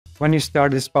When you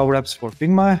start this Power Apps for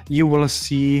Figma, you will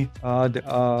see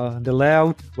the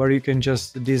layout where you can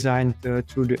just design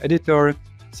through the editor,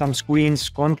 some screens,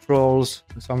 controls,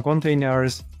 some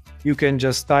containers. You can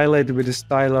just style it with a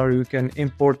styler. You can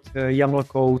import YAML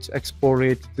codes, export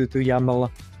it to YAML,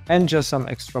 and just some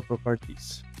extra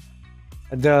properties.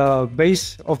 The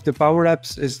base of the Power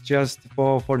Apps is just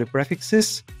for the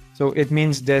prefixes. So it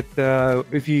means that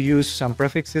if you use some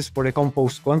prefixes for the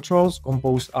composed controls,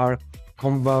 composed are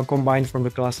combined from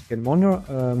the classic and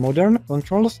modern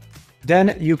controls,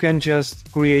 then you can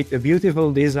just create a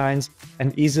beautiful designs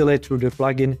and easily through the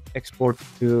plugin export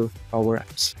to Power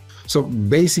Apps. So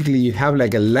basically you have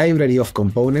like a library of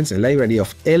components, a library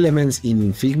of elements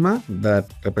in Figma that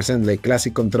represent like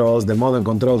classic controls, the modern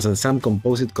controls, and some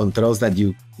composite controls that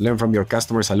you learn from your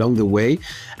customers along the way.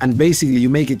 And basically you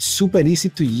make it super easy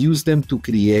to use them to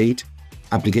create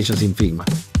applications in Figma.